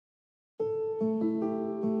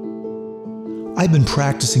I've been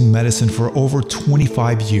practicing medicine for over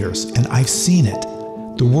 25 years, and I've seen it.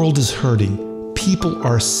 The world is hurting, people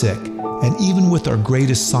are sick, and even with our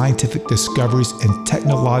greatest scientific discoveries and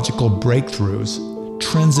technological breakthroughs,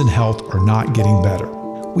 trends in health are not getting better.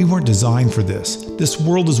 We weren't designed for this. This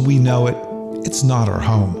world as we know it, it's not our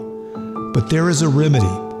home. But there is a remedy.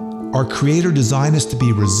 Our Creator designed us to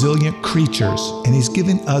be resilient creatures, and He's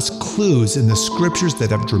given us clues in the Scriptures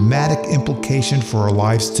that have dramatic implication for our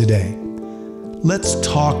lives today. Let's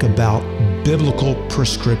talk about biblical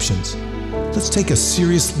prescriptions. Let's take a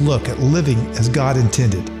serious look at living as God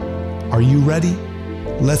intended. Are you ready?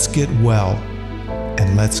 Let's get well,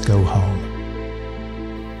 and let's go home.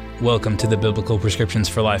 Welcome to the Biblical Prescriptions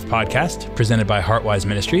for Life podcast, presented by Heartwise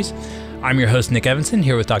Ministries. I'm your host, Nick Evanson,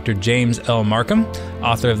 here with Dr. James L. Marcum,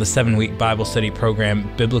 author of the 7-week Bible study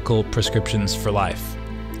program, Biblical Prescriptions for Life.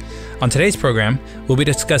 On today's program, we'll be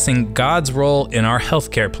discussing God's role in our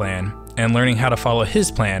healthcare plan and learning how to follow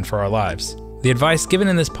His plan for our lives. The advice given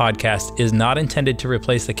in this podcast is not intended to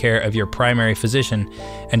replace the care of your primary physician,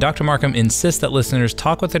 and Dr. Marcum insists that listeners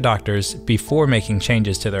talk with their doctors before making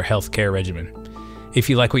changes to their healthcare regimen. If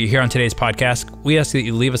you like what you hear on today's podcast, we ask that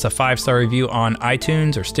you leave us a 5-star review on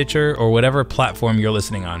iTunes or Stitcher or whatever platform you're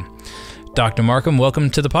listening on. Dr. Marcum, welcome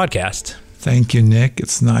to the podcast. Thank you, Nick.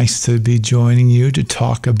 It's nice to be joining you to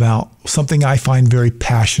talk about something I find very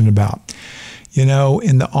passionate about. You know,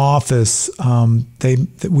 in the office,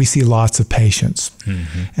 we see lots of patients,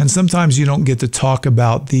 and sometimes you don't get to talk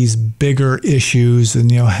about these bigger issues and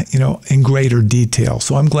in greater detail.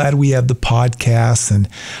 So I'm glad we have the podcast, and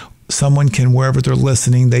someone can, wherever they're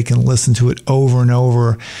listening, they can listen to it over and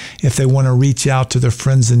over. If they want to reach out to their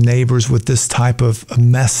friends and neighbors with this type of a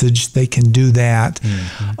message, they can do that.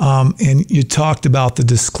 And you talked about the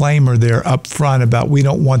disclaimer there up front about we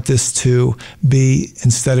don't want this to be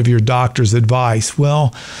instead of your doctor's advice.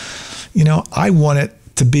 Well, I want it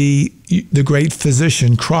to be the great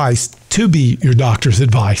physician, Christ, to be your doctor's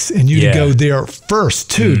advice, and you to go there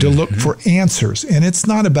first too, to look for answers. And it's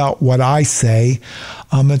not about what I say;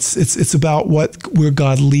 it's about where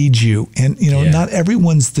God leads you. And not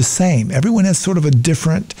everyone's the same. Everyone has sort of a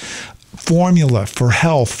different formula for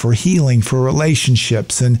health, for healing, for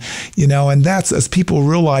relationships. And that's, as people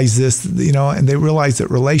realize this, and they realize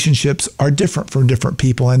that relationships are different for different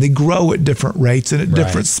people, and they grow at different rates and at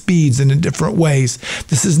different speeds and in different ways.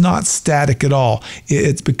 This is not static at all.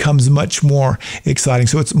 It becomes much more exciting.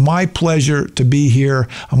 So it's my pleasure to be here.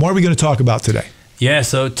 And what are we going to talk about today? Yeah,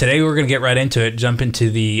 so today we're going to get right into it, jump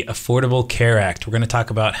into the Affordable Care Act. We're going to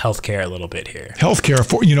talk about healthcare a little bit here. Healthcare,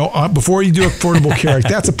 before you do Affordable Care Act,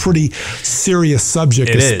 that's a pretty serious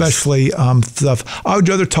subject, especially stuff. I would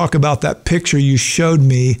rather talk about that picture you showed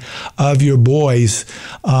me of your boys,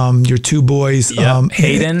 your two boys.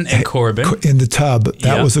 Hayden and Corbin. In the tub.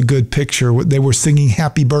 That was a good picture. They were singing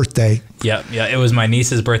Happy Birthday. Yeah. It was my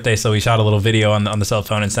niece's birthday, so we shot a little video on the cell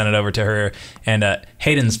phone and sent it over to her. And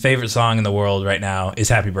Hayden's favorite song in the world right now is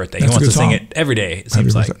Happy Birthday. He wants to sing it every day, it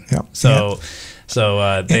seems like. Yeah. So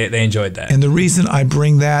they enjoyed that. And the reason I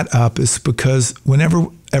bring that up is because whenever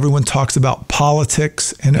everyone talks about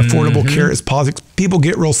politics and affordable care is politics, people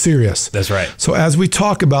get real serious. That's right. So as we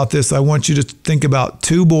talk about this, I want you to think about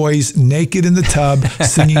two boys naked in the tub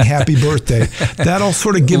singing Happy Birthday. That'll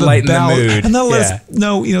sort of give lighten a balance. the mood. And that'll let us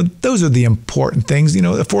know, those are the important things. The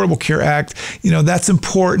Affordable Care Act, that's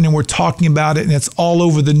important, and we're talking about it, and it's all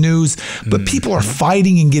over the news. But people are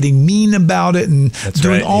fighting and getting mean about it and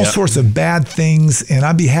doing all sorts of bad things. And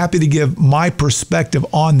I'd be happy to give my perspective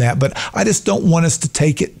on that. But I just don't want us to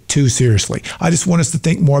take it too seriously. I just want us to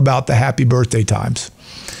think more about the happy birthday times.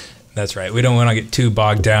 That's right. We don't want to get too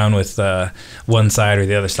bogged down with one side or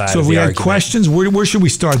the other side. So if we had questions, where should we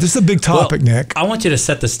start? This is a big topic, Nick. I want you to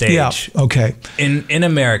set the stage. Yeah, okay. In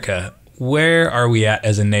America, where are we at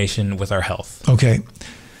as a nation with our health? Okay.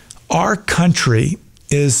 Our country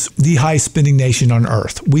is the highest spending nation on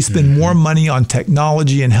earth. We spend more money on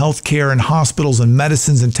technology and healthcare and hospitals and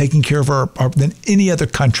medicines and taking care of our than any other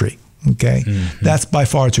country. Okay, that's by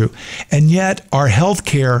far true. And yet our health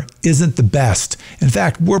care isn't the best. In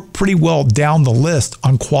fact, we're pretty well down the list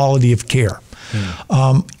on quality of care.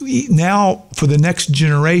 Now, for the next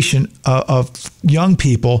generation of young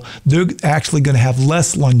people, they're actually going to have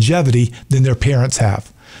less longevity than their parents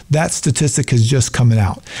have. That statistic is just coming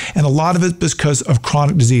out. And a lot of it is because of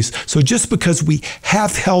chronic disease. So just because we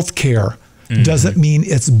have health care doesn't mean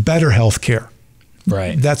it's better health care.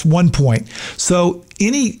 Right. That's one point. So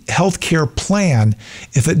any healthcare plan,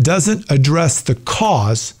 if it doesn't address the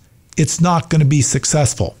cause, it's not going to be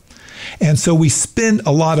successful. And so we spend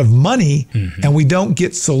a lot of money and we don't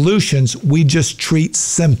get solutions. We just treat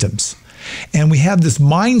symptoms. And we have this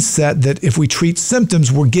mindset that if we treat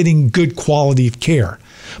symptoms, we're getting good quality of care.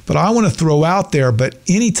 But I want to throw out there, but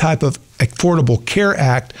any type of Affordable Care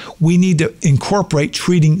Act, we need to incorporate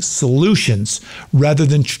treating solutions rather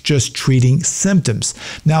than just treating symptoms.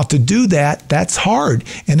 Now, to do that, that's hard,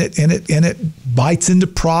 and it bites into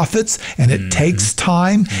profits, and it takes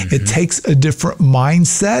time. It takes a different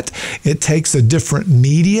mindset. It takes a different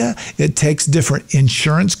media. It takes different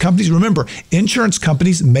insurance companies. Remember, insurance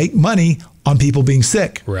companies make money on people being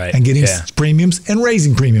sick and getting premiums and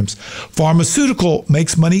raising premiums. Pharmaceutical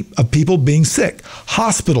makes money of people being sick.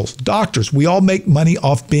 Hospitals, doctors, we all make money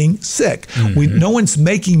off being sick. No one's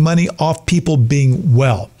making money off people being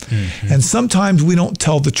well. And sometimes we don't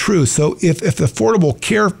tell the truth. So if the Affordable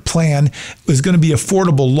Care Plan is going to be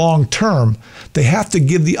affordable long term, they have to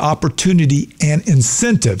give the opportunity and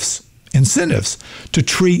incentives to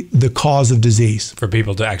treat the cause of disease. For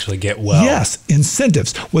people to actually get well. Yes,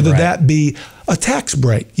 incentives, whether that be a tax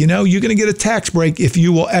break. You're going to get a tax break if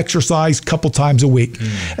you will exercise a couple times a week.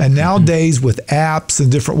 And nowadays with apps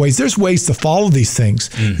and different ways, there's ways to follow these things.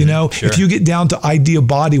 If you get down to ideal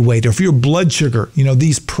body weight, or if your blood sugar,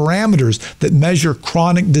 these parameters that measure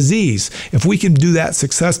chronic disease, if we can do that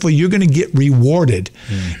successfully, you're going to get rewarded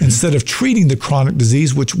instead of treating the chronic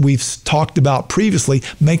disease, which we've talked about previously,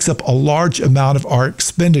 makes up a large amount of our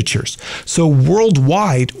expenditures. So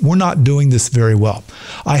worldwide, we're not doing this very well.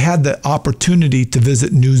 I had the opportunity to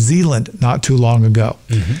visit New Zealand not too long ago.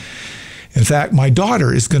 In fact, my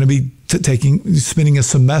daughter is going to be spending a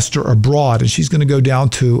semester abroad, and she's going to go down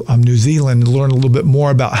to New Zealand and learn a little bit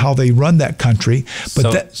more about how they run that country.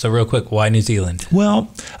 But so real quick, why New Zealand?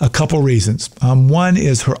 Well, a couple reasons. One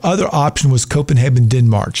is her other option was Copenhagen,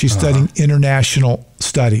 Denmark. She's studying international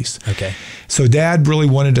studies. Okay. So Dad really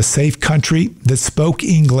wanted a safe country that spoke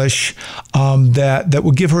English, that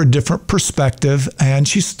would give her a different perspective. And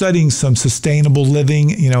she's studying some sustainable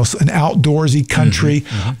living, an outdoorsy country.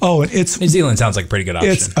 Oh, and New Zealand sounds like a pretty good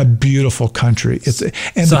option. It's a beautiful country. So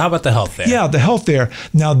how about the health there? Yeah, the health there.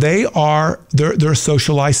 Now they're a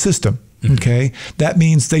socialized system. Okay, that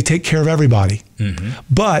means they take care of everybody,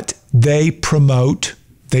 but they promote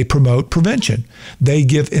prevention. They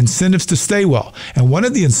give incentives to stay well. And one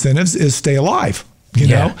of the incentives is stay alive.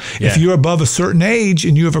 If you're above a certain age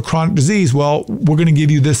and you have a chronic disease, well, we're going to give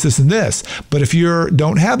you this, and this. But if you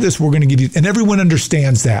don't have this, we're going to give you, and everyone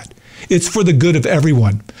understands that. It's for the good of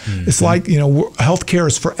everyone. It's like, healthcare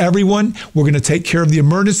is for everyone. We're going to take care of the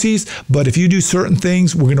emergencies, but if you do certain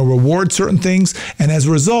things, we're going to reward certain things. And as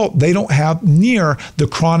a result, they don't have near the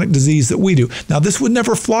chronic disease that we do. Now, this would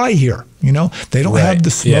never fly here. They don't have the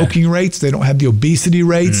smoking rates. They don't have the obesity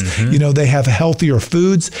rates. They have healthier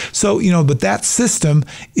foods. So, but that system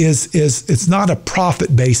it's not a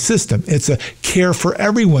profit-based system. It's a care for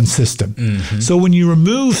everyone system. So when you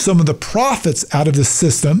remove some of the profits out of the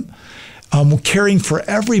system, caring for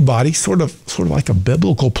everybody, sort of like a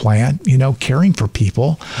biblical plan, caring for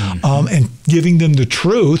people, and giving them the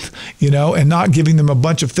truth, and not giving them a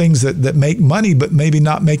bunch of things that make money, but maybe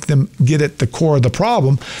not make them get at the core of the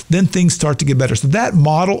problem, then things start to get better. So that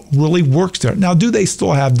model really works there. Now, do they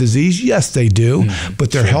still have disease? Yes, they do,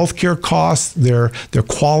 but their healthcare costs, their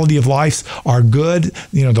quality of life are good.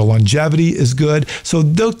 The longevity is good. So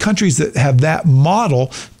those countries that have that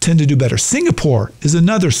model tend to do better. Singapore is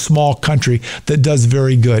another small country that does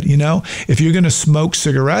very good. If you're going to smoke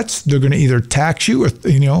cigarettes, they're going to either tax you, or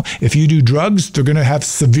if you do drugs, they're going to have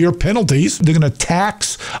severe penalties. They're going to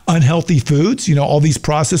tax unhealthy foods, all these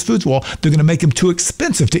processed foods. Well, they're going to make them too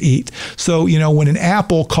expensive to eat. So, when an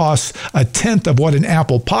apple costs a tenth of what an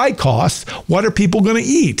apple pie costs, what are people going to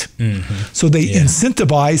eat? So they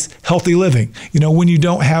incentivize healthy living. When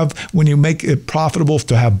you make it profitable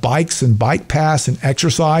to have bikes and bike paths and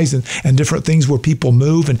exercise and different things where people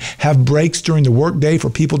move, and have breaks during the workday for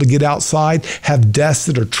people to get outside, have desks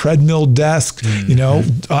that are treadmill desks,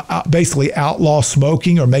 basically outlaw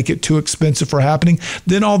smoking or make it too expensive for happening,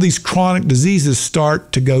 then all these chronic diseases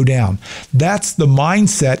start to go down. That's the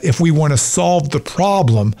mindset if we want to solve the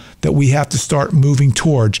problem that we have to start moving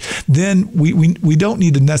towards. Then we don't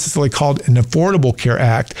need to necessarily call it an Affordable Care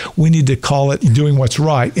Act. We need to call it doing what's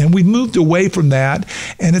right. And we've moved away from that,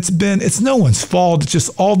 and it's no one's fault. It's just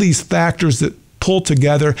all these factors that pull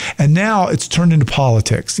together, and now it's turned into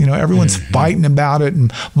politics. Everyone's fighting about it,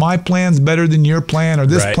 and my plan's better than your plan, or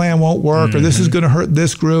this plan won't work, or this is going to hurt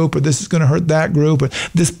this group, or this is going to hurt that group, or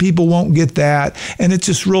this people won't get that. And it's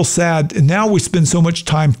just real sad. And now we spend so much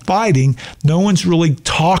time fighting, no one's really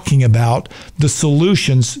talking about the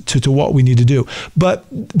solutions to what we need to do. But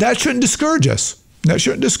that shouldn't discourage us. That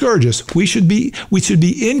shouldn't discourage us. We should be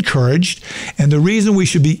encouraged. And the reason we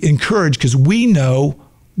should be encouraged, because we know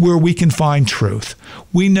where we can find truth.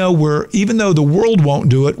 We know where, even though the world won't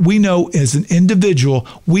do it, we know as an individual,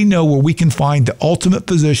 we know where we can find the ultimate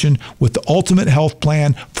physician with the ultimate health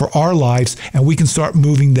plan for our lives, and we can start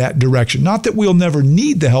moving that direction. Not that we'll never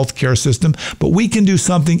need the healthcare system, but we can do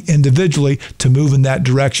something individually to move in that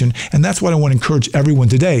direction. And that's what I want to encourage everyone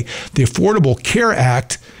today. The Affordable Care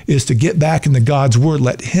Act is to get back into God's Word.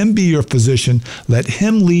 Let Him be your physician. Let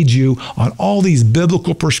Him lead you on all these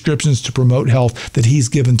biblical prescriptions to promote health that He's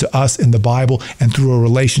given to us in the Bible and through a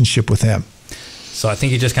relationship with Him. So I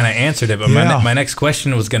think you just kind of answered it, but my next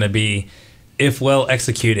question was going to be, if well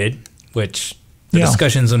executed, which the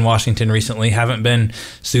discussions in Washington recently haven't been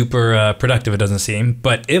super productive, it doesn't seem,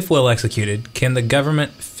 but if well executed, can the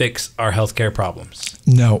government fix our healthcare problems?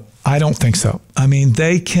 No, I don't think so. I mean,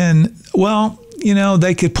 they can, well,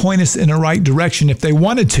 they could point us in the right direction if they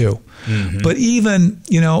wanted to. Mm-hmm. But even,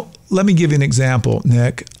 let me give you an example,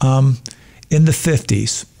 Nick. In the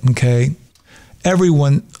 50s, okay,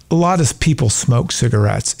 a lot of people smoked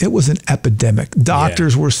cigarettes. It was an epidemic.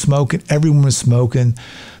 Doctors were smoking. Everyone was smoking.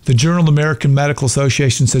 The Journal of the American Medical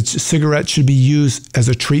Association said cigarettes should be used as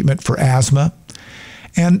a treatment for asthma.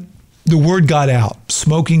 And the word got out.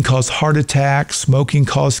 Smoking caused heart attacks. Smoking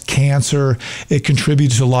caused cancer. It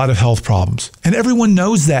contributed to a lot of health problems. And everyone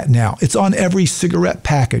knows that now. It's on every cigarette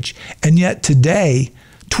package. And yet today,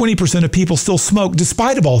 20% of people still smoke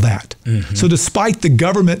despite of all that. Mm-hmm. So despite the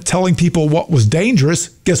government telling people what was dangerous,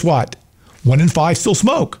 guess what? 1 in 5 still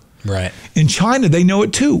smoke. Right. In China, they know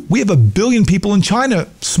it too. We have 1 billion people in China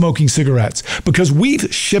smoking cigarettes because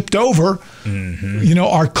we've shipped over,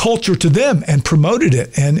 our culture to them and promoted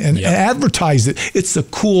it and advertised it. It's a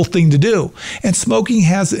cool thing to do. And smoking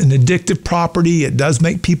has an addictive property. It does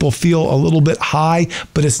make people feel a little bit high,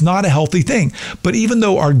 but it's not a healthy thing. But even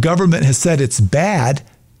though our government has said it's bad,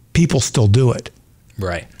 people still do it.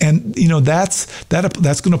 Right. And, that's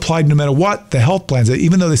going to apply no matter what the health plans.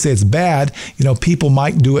 Even though they say it's bad, people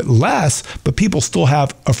might do it less, but people still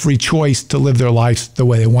have a free choice to live their lives the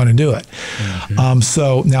way they want to do it. Mm-hmm.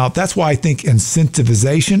 So now that's why I think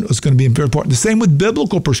incentivization is going to be very important. The same with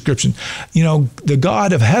biblical prescription. The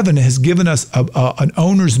God of heaven has given us an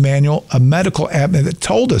owner's manual, a medical app that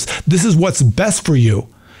told us this is what's best for you.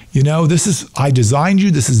 I designed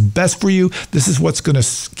you. This is best for you. This is what's going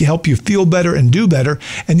to help you feel better and do better.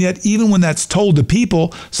 And yet, even when that's told to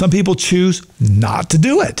people, some people choose not to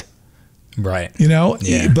do it. Right.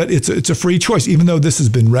 But it's a free choice. Even though this has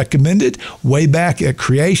been recommended way back at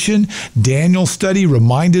creation, Daniel's study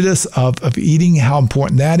reminded us of eating, how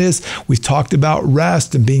important that is. We've talked about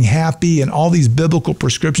rest and being happy and all these biblical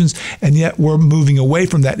prescriptions, and yet we're moving away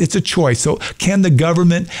from that. It's a choice. So can the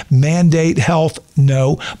government mandate health?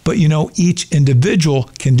 No. But, each individual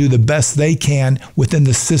can do the best they can within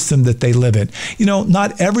the system that they live in.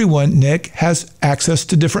 Not everyone, Nick, has access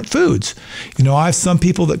to different foods. I have some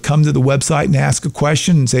people that come to the website and ask a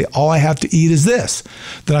question and say, all I have to eat is this.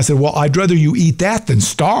 Then I said, well, I'd rather you eat that than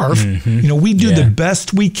starve. Mm-hmm. We do the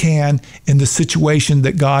best we can in the situation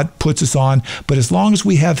that God puts us on. But as long as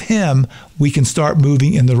we have Him, we can start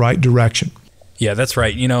moving in the right direction. Yeah, that's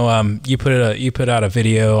right. You put out a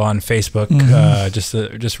video on Facebook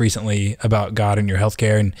just recently about God and your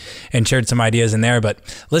healthcare and shared some ideas in there. But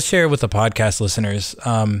let's share with the podcast listeners.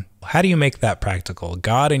 How do you make that practical?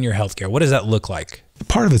 God and your healthcare. What does that look like?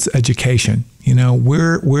 Part of it's education.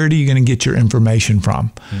 Where are you going to get your information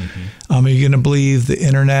from? Mm-hmm. Are you going to believe the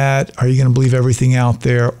internet? Are you going to believe everything out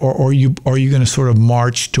there? Or are you going to sort of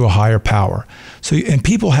march to a higher power? And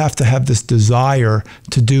people have to have this desire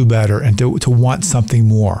to do better and to want something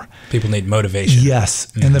more. People need motivation. Yes.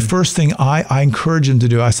 Mm-hmm. And the first thing I encourage them to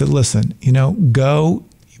do, I said, listen, go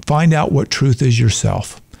find out what truth is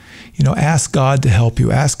yourself. Ask God to help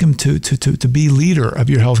you. Ask Him to be leader of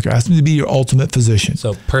your healthcare. Ask Him to be your ultimate physician.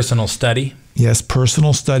 So personal study. Yes,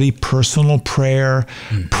 personal study, personal prayer,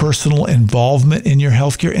 personal involvement in your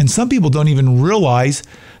healthcare. And some people don't even realize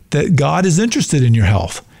that God is interested in your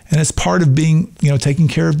health. And it's part of being, taking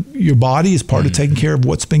care of your body. It's part of taking care of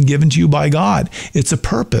what's been given to you by God. It's a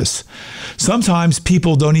purpose. Sometimes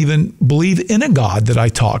people don't even believe in a God that I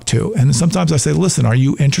talk to. And sometimes I say, listen, are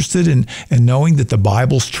you interested in knowing that the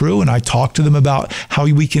Bible's true? And I talk to them about how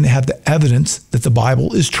we can have the evidence that the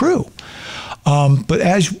Bible is true. But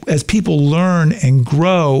as people learn and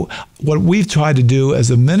grow, what we've tried to do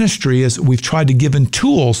as a ministry is we've tried to give them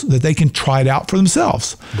tools that they can try it out for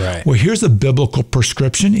themselves. Right. Well, here's a biblical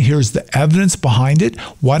prescription. Here's the evidence behind it.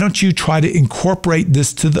 Why don't you try to incorporate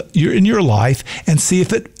this in your life and see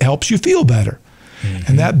if it helps you feel better?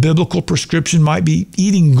 And that biblical prescription might be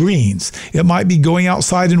eating greens. It might be going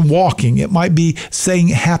outside and walking. It might be saying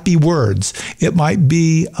happy words. It might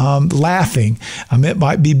be laughing. It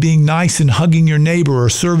might be being nice and hugging your neighbor or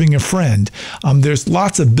serving a friend. There's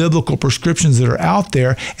lots of biblical prescriptions that are out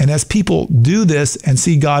there. And as people do this and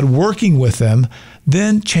see God working with them,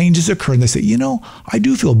 then changes occur and they say, I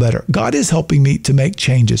do feel better. God is helping me to make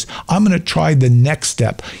changes. I'm going to try the next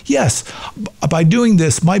step. Yes, by doing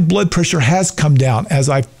this, my blood pressure has come down as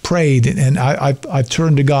I've prayed and I've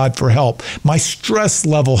turned to God for help. My stress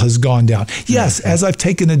level has gone down. Yes, as I've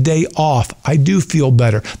taken a day off, I do feel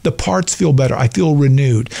better. The parts feel better. I feel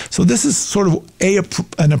renewed. So this is sort of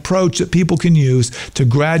an approach that people can use to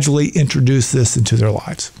gradually introduce this into their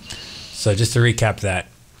lives. So just to recap that,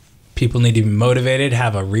 people need to be motivated,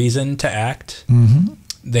 have a reason to act.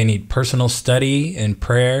 They need personal study and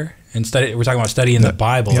prayer and study. We're talking about study in the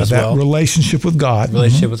Bible as well. Relationship with God.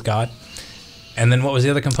 Relationship with God. And then what was the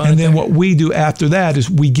other component? And then what we do after that is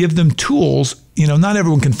we give them tools. Not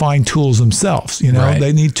everyone can find tools themselves. Right.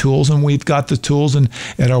 They need tools, and we've got the tools. And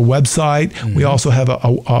at our website, we also have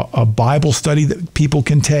a Bible study that people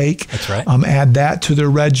can take. That's right. Add that to their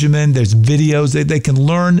regimen. There's videos that they can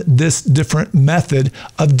learn this different method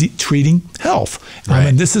of treating health. Right.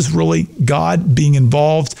 And this is really God being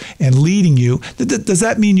involved and leading you. Does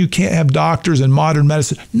that mean you can't have doctors and modern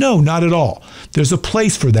medicine? No, not at all. There's a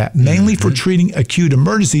place for that, mainly for treating acute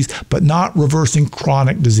emergencies, but not reversing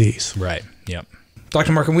chronic disease. Right. Yep.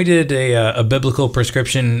 Dr. Marcum, we did a biblical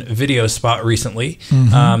prescription video spot recently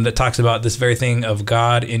that talks about this very thing of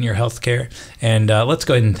God in your healthcare. And let's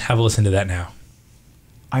go ahead and have a listen to that now.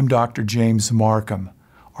 I'm Dr. James Marcum.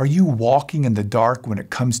 Are you walking in the dark when it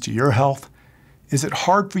comes to your health? Is it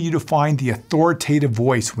hard for you to find the authoritative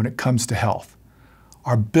voice when it comes to health?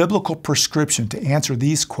 Our biblical prescription to answer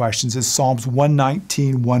these questions is Psalms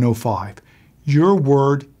 119:105. Your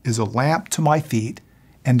word is a lamp to my feet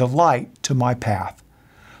and a light to my path.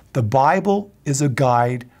 The Bible is a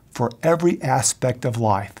guide for every aspect of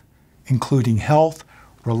life, including health,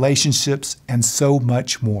 relationships, and so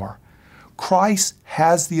much more. Christ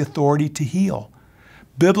has the authority to heal.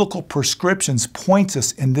 Biblical prescriptions points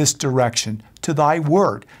us in this direction to thy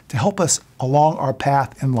word to help us along our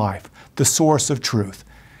path in life, the source of truth.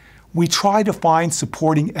 We try to find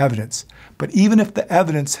supporting evidence, but even if the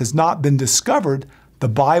evidence has not been discovered, the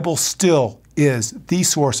Bible still is the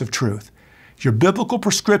source of truth. Your biblical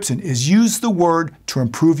prescription is use the word to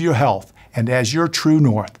improve your health and as your true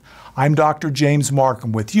north. I'm Dr. James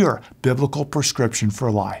Marcum with your biblical prescription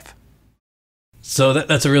for life. So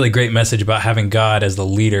that's a really great message about having God as the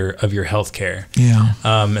leader of your healthcare. Yeah.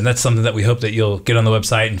 And that's something that we hope that you'll get on the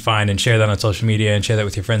website and find and share that on social media and share that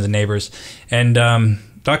with your friends and neighbors. And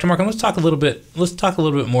Dr. Marcum, let's talk a little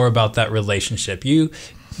bit more about that relationship. You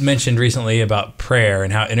mentioned recently about prayer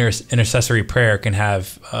and how intercessory prayer can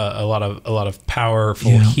have a lot of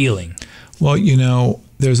powerful healing. Well,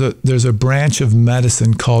 there's a branch of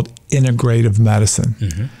medicine called integrative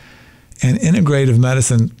medicine. And integrative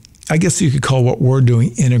medicine, I guess you could call what we're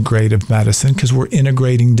doing integrative medicine, because we're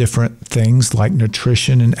integrating different things like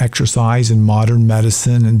nutrition and exercise and modern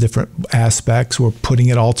medicine and different aspects. We're putting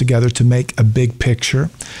it all together to make a big picture.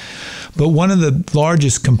 But one of the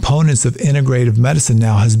largest components of integrative medicine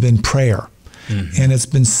now has been prayer. And it's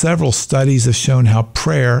been several studies have shown how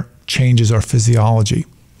prayer changes our physiology,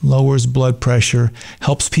 lowers blood pressure,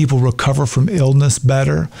 helps people recover from illness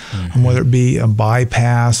better, whether it be a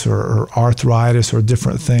bypass or arthritis or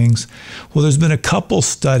different things. Well, there's been a couple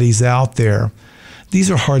studies out there.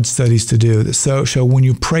 These are hard studies to do that show when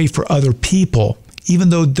you pray for other people, even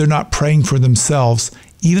though they're not praying for themselves,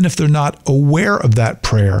 even if they're not aware of that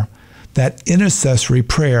prayer, that intercessory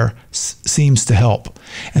prayer seems to help.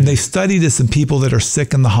 And they study this in people that are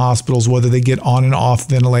sick in the hospitals, whether they get on and off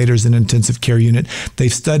ventilators in intensive care unit.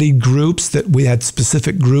 They've studied groups that we had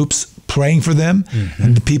specific groups praying for them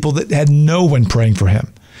and the people that had no one praying for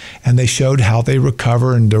him. And they showed how they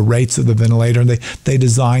recover and the rates of the ventilator. And they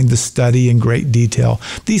designed the study in great detail.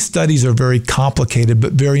 These studies are very complicated,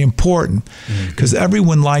 but very important because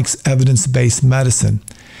everyone likes evidence-based medicine.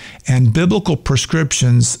 And biblical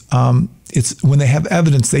prescriptions, it's when they have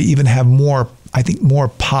evidence, they even have more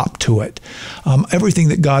pop to it. Everything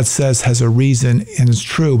that God says has a reason and is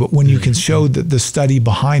true, but when you can show that the study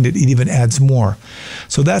behind it, it even adds more.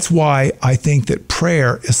 So that's why I think that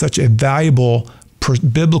prayer is such a valuable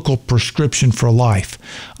biblical prescription for life.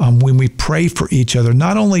 When we pray for each other,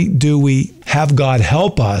 not only do we have God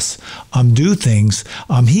help us do things,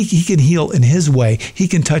 he can heal in his way. He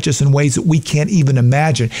can touch us in ways that we can't even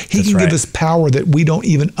imagine. He can give us power that we don't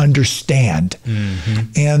even understand.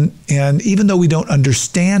 And even though we don't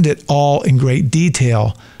understand it all in great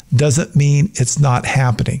detail, doesn't mean it's not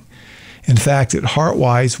happening. In fact, at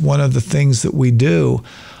HeartWise, one of the things that we do,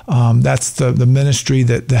 that's the ministry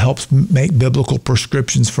that helps make biblical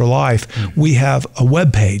prescriptions for life. We have a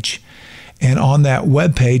web page. And on that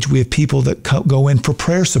web page, we have people that go in for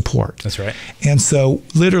prayer support. That's right. And so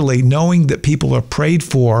literally knowing that people are prayed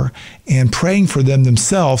for and praying for them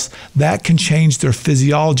themselves, that can change their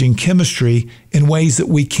physiology and chemistry in ways that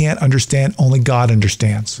we can't understand, only God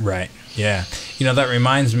understands. Right. Yeah. That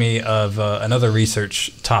reminds me of another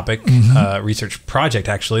research topic, research project,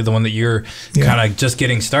 actually, the one that you're kind of just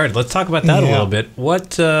getting started. Let's talk about that a little bit.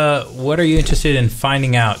 What are you interested in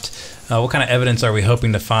finding out? What kind of evidence are we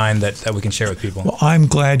hoping to find that we can share with people? Well, I'm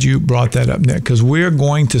glad you brought that up, Nick, because we're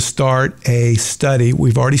going to start a study.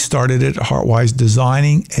 We've already started it at HeartWise,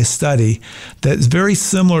 designing a study that's very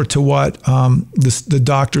similar to what the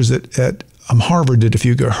doctors at Harvard did a few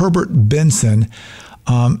years ago. Herbert Benson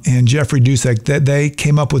and Jeffrey Dusek, that they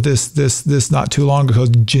came up with this not too long ago,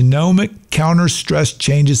 genomic counter stress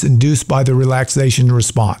changes induced by the relaxation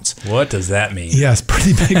response. What does that mean? Yes,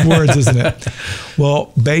 pretty big words, isn't it?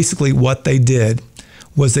 Well, basically what they did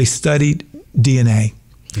was they studied DNA.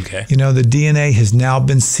 Okay. The DNA has now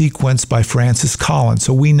been sequenced by Francis Collins,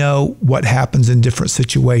 so we know what happens in different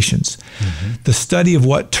situations. The study of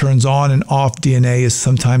what turns on and off DNA is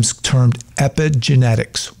sometimes termed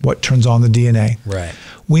epigenetics, what turns on the DNA. Right.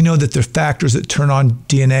 We know that the factors that turn on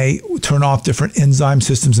DNA, turn off different enzyme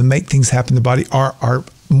systems and make things happen in the body are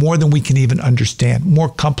more than we can even understand, more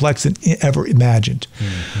complex than ever imagined.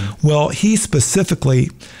 Well, he specifically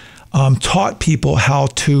taught people how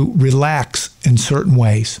to relax in certain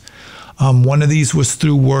ways. One of these was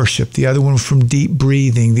through worship. The other one was from deep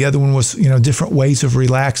breathing. The other one was, different ways of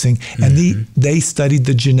relaxing. And they studied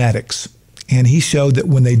the genetics. And he showed that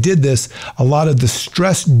when they did this, a lot of the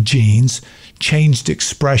stress genes changed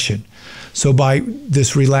expression. So by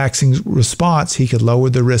this relaxing response, he could lower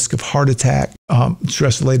the risk of heart attack,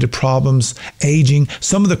 stress-related problems, aging,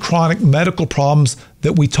 some of the chronic medical problems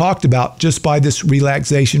that we talked about just by this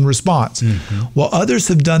relaxation response. Well, others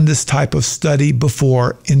have done this type of study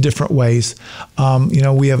before in different ways.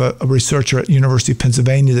 We have a researcher at University of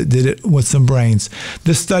Pennsylvania that did it with some brains.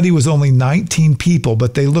 This study was only 19 people,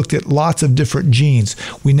 but they looked at lots of different genes.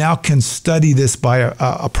 We now can study this by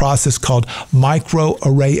a process called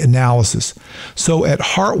microarray analysis. So at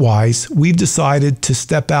HeartWise, we've decided to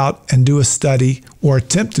step out and do a study or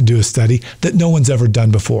attempt to do a study that no one's ever done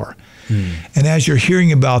before. And as you're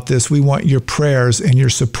hearing about this, we want your prayers and your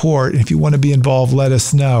support. And if you want to be involved, let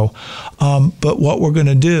us know. But what we're going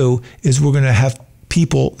to do is we're going to have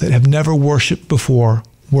people that have never worshiped before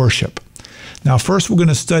worship. Now, first, we're going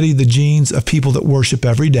to study the genes of people that worship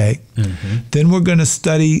every day. Then we're going to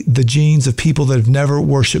study the genes of people that have never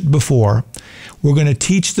worshiped before. We're going to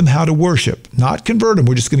teach them how to worship, not convert them.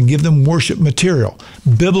 We're just going to give them worship material,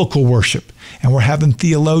 biblical worship. And we're having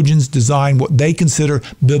theologians design what they consider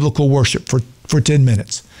biblical worship for 10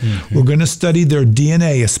 minutes. We're going to study their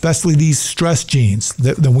DNA, especially these stress genes.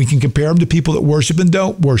 Then we can compare them to people that worship and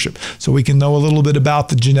don't worship, so we can know a little bit about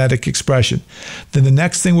the genetic expression. Then the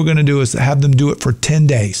next thing we're going to do is have them do it for 10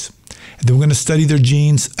 days. And then we're going to study their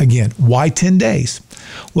genes again. Why 10 days?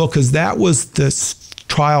 Well, because that was the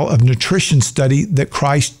trial of nutrition study that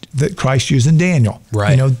Christ used in Daniel.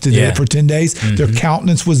 Right. Did it for 10 days. Their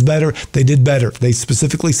countenance was better. They did better. They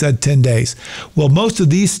specifically said 10 days. Well, most of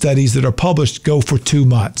these studies that are published go for 2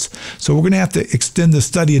 months. So we're going to have to extend the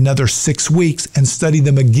study another 6 weeks and study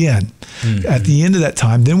them again. At the end of that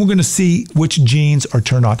time, then we're going to see which genes are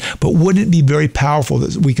turned on. But wouldn't it be very powerful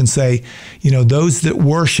that we can say, those that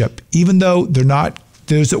worship, even though they're not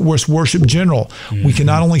those that worship general, we can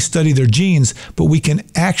not only study their genes, but we can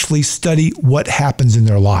actually study what happens in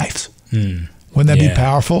their lives. Wouldn't that be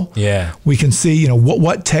powerful? Yeah. We can see,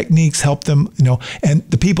 what techniques help them, and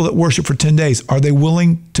the people that worship for 10 days, are they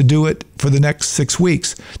willing to do it for the next 6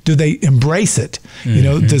 weeks? Do they embrace it?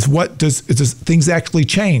 Does things actually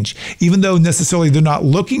change? Even though necessarily they're not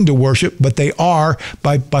looking to worship, but they are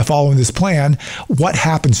by following this plan, what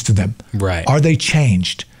happens to them? Right. Are they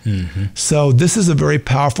changed? So this is a very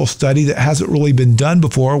powerful study that hasn't really been done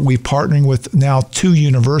before. We're partnering with now 2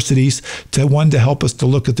 universities, one to help us to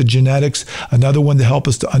look at the genetics, another one to help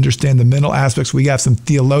us to understand the mental aspects. We have some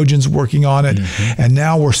theologians working on it, and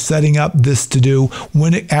now we're setting up this to do.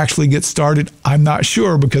 When it actually gets started, I'm not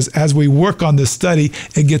sure, because as we work on this study,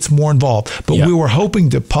 it gets more involved. But we were hoping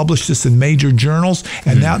to publish this in major journals,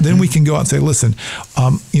 and now then we can go out and say, listen,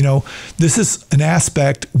 this is an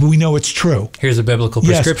aspect, we know it's true. Here's a biblical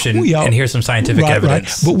prescription, and here's some scientific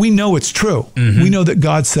evidence. But we know it's true. We know that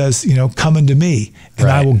God says, come unto me, and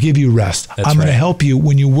I will give you rest. I'm going to help you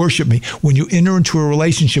when you worship me. When you enter into a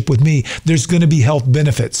relationship with me, there's going to be health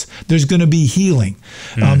benefits. There's going to be healing.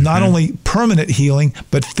 Not only permanent healing,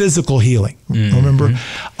 but physical healing. Remember?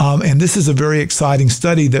 And this is a very exciting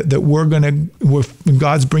study that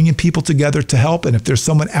God's bringing people together to help. And if there's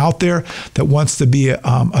someone out there that wants to be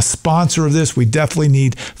a sponsor of this, we definitely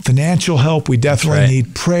need financial help. We definitely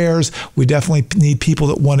need prayers. We definitely need people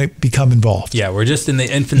that want to become involved. Yeah, we're just in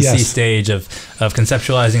the infancy stage of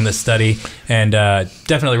conceptualizing this study. And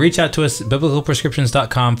definitely reach out to us,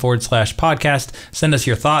 biblicalprescriptions.com/podcast. Send us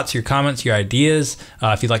your thoughts, your comments, your ideas.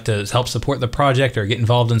 If you'd like to help support the project or get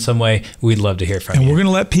involved in some way, we'd love to hear from you. And we're going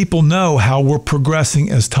to let people know how we're progressing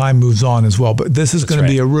as time moves on as well. But this is going to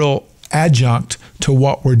be a real adjunct to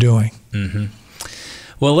what we're doing.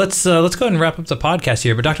 Well, let's go ahead and wrap up the podcast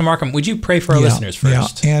here. But Dr. Marcum, would you pray for our listeners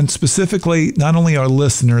first? Yeah, and specifically, not only our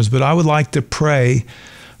listeners, but I would like to pray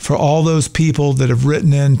for all those people that have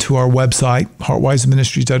written into our website,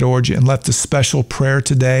 heartwiseministries.org, and left a special prayer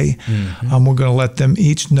today. We're going to let them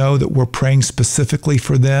each know that we're praying specifically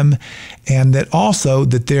for them, and that also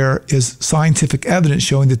that there is scientific evidence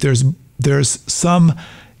showing that there's some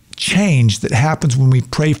change that happens when we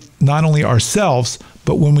pray not only ourselves,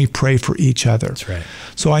 but when we pray for each other. That's right.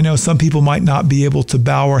 So I know some people might not be able to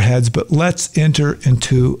bow our heads, but let's enter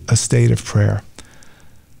into a state of prayer.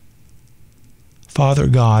 Father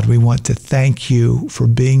God, we want to thank you for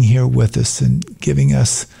being here with us and giving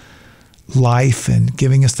us life and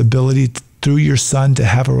giving us the ability through your Son to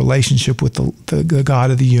have a relationship with the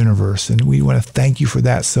God of the universe. And we want to thank you for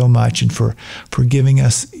that so much, and for giving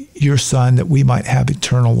us your Son that we might have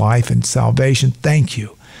eternal life and salvation. Thank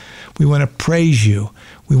you. We want to praise you.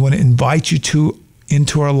 We want to invite you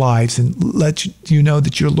into our lives and let you know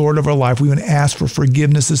that you're Lord of our life. We want to ask for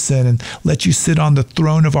forgiveness of sin and let you sit on the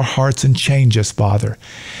throne of our hearts and change us, Father.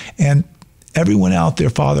 And everyone out there,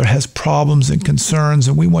 Father, has problems and concerns,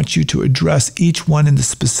 and we want you to address each one in the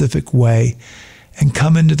specific way and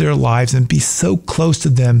come into their lives and be so close to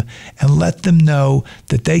them and let them know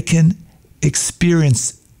that they can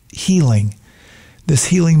experience healing. This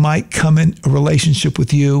healing might come in a relationship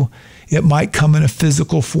with you. It might come in a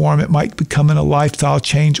physical form. It might become in a lifestyle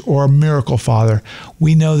change or a miracle, Father.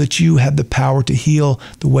 We know that you have the power to heal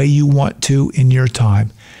the way you want to in your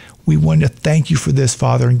time. We want to thank you for this,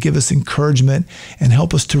 Father, and give us encouragement and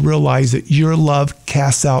help us to realize that your love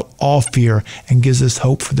casts out all fear and gives us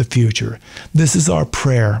hope for the future. This is our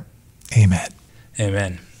prayer. Amen.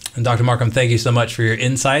 Amen. And Dr. Marcum, thank you so much for your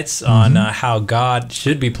insights on how God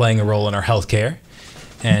should be playing a role in our healthcare.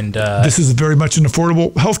 And this is very much an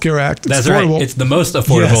affordable healthcare act. That's affordable. Right. It's the most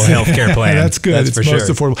affordable healthcare plan. That's good. That's it's for most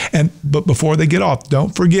sure. affordable. But before they get off,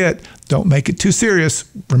 don't forget, don't make it too serious.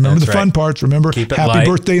 Remember the fun parts. Remember, Keep it happy light.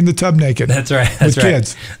 birthday in the tub naked. That's right. That's with right.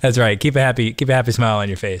 kids. That's right. Keep a happy smile on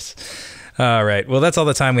your face. All right. Well, that's all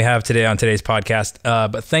the time we have today on today's podcast.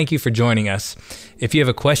 But thank you for joining us. If you have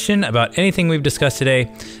a question about anything we've discussed today,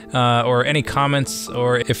 or any comments,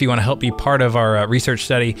 or if you want to help be part of our research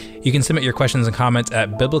study, you can submit your questions and comments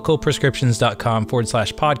at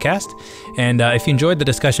biblicalprescriptions.com/podcast. And if you enjoyed the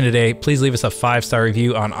discussion today, please leave us a 5-star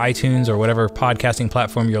review on iTunes or whatever podcasting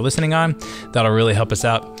platform you're listening on. That'll really help us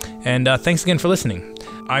out. And thanks again for listening.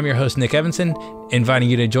 I'm your host, Nick Evanson, inviting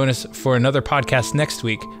you to join us for another podcast next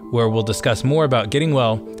week, where we'll discuss more about getting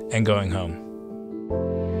well and going home.